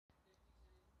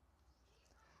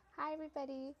Hi,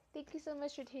 everybody. Thank you so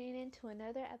much for tuning in to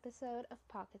another episode of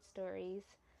Pocket Stories.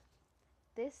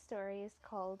 This story is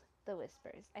called The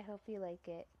Whispers. I hope you like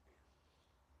it.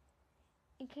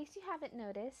 In case you haven't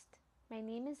noticed, my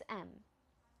name is Em.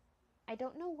 I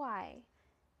don't know why.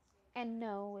 And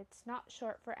no, it's not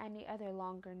short for any other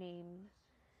longer name.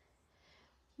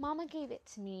 Mama gave it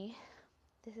to me.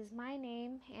 This is my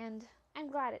name, and I'm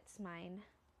glad it's mine.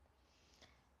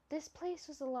 This place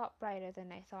was a lot brighter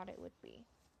than I thought it would be.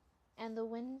 And the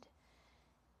wind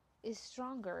is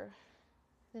stronger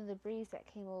than the breeze that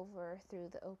came over through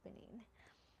the opening.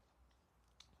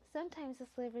 Sometimes the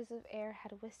slivers of air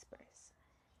had whispers.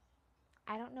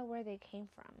 I don't know where they came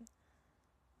from.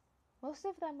 Most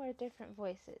of them were different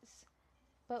voices,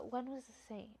 but one was the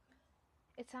same.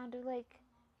 It sounded like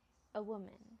a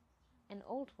woman, an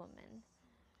old woman.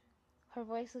 Her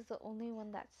voice was the only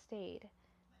one that stayed.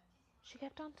 She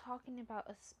kept on talking about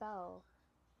a spell,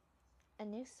 a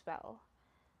new spell.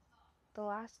 The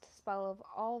last spell of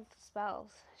all the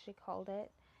spells, she called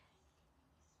it.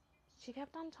 She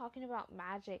kept on talking about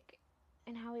magic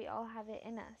and how we all have it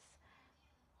in us.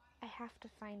 I have to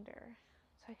find her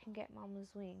so I can get Mama's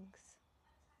wings.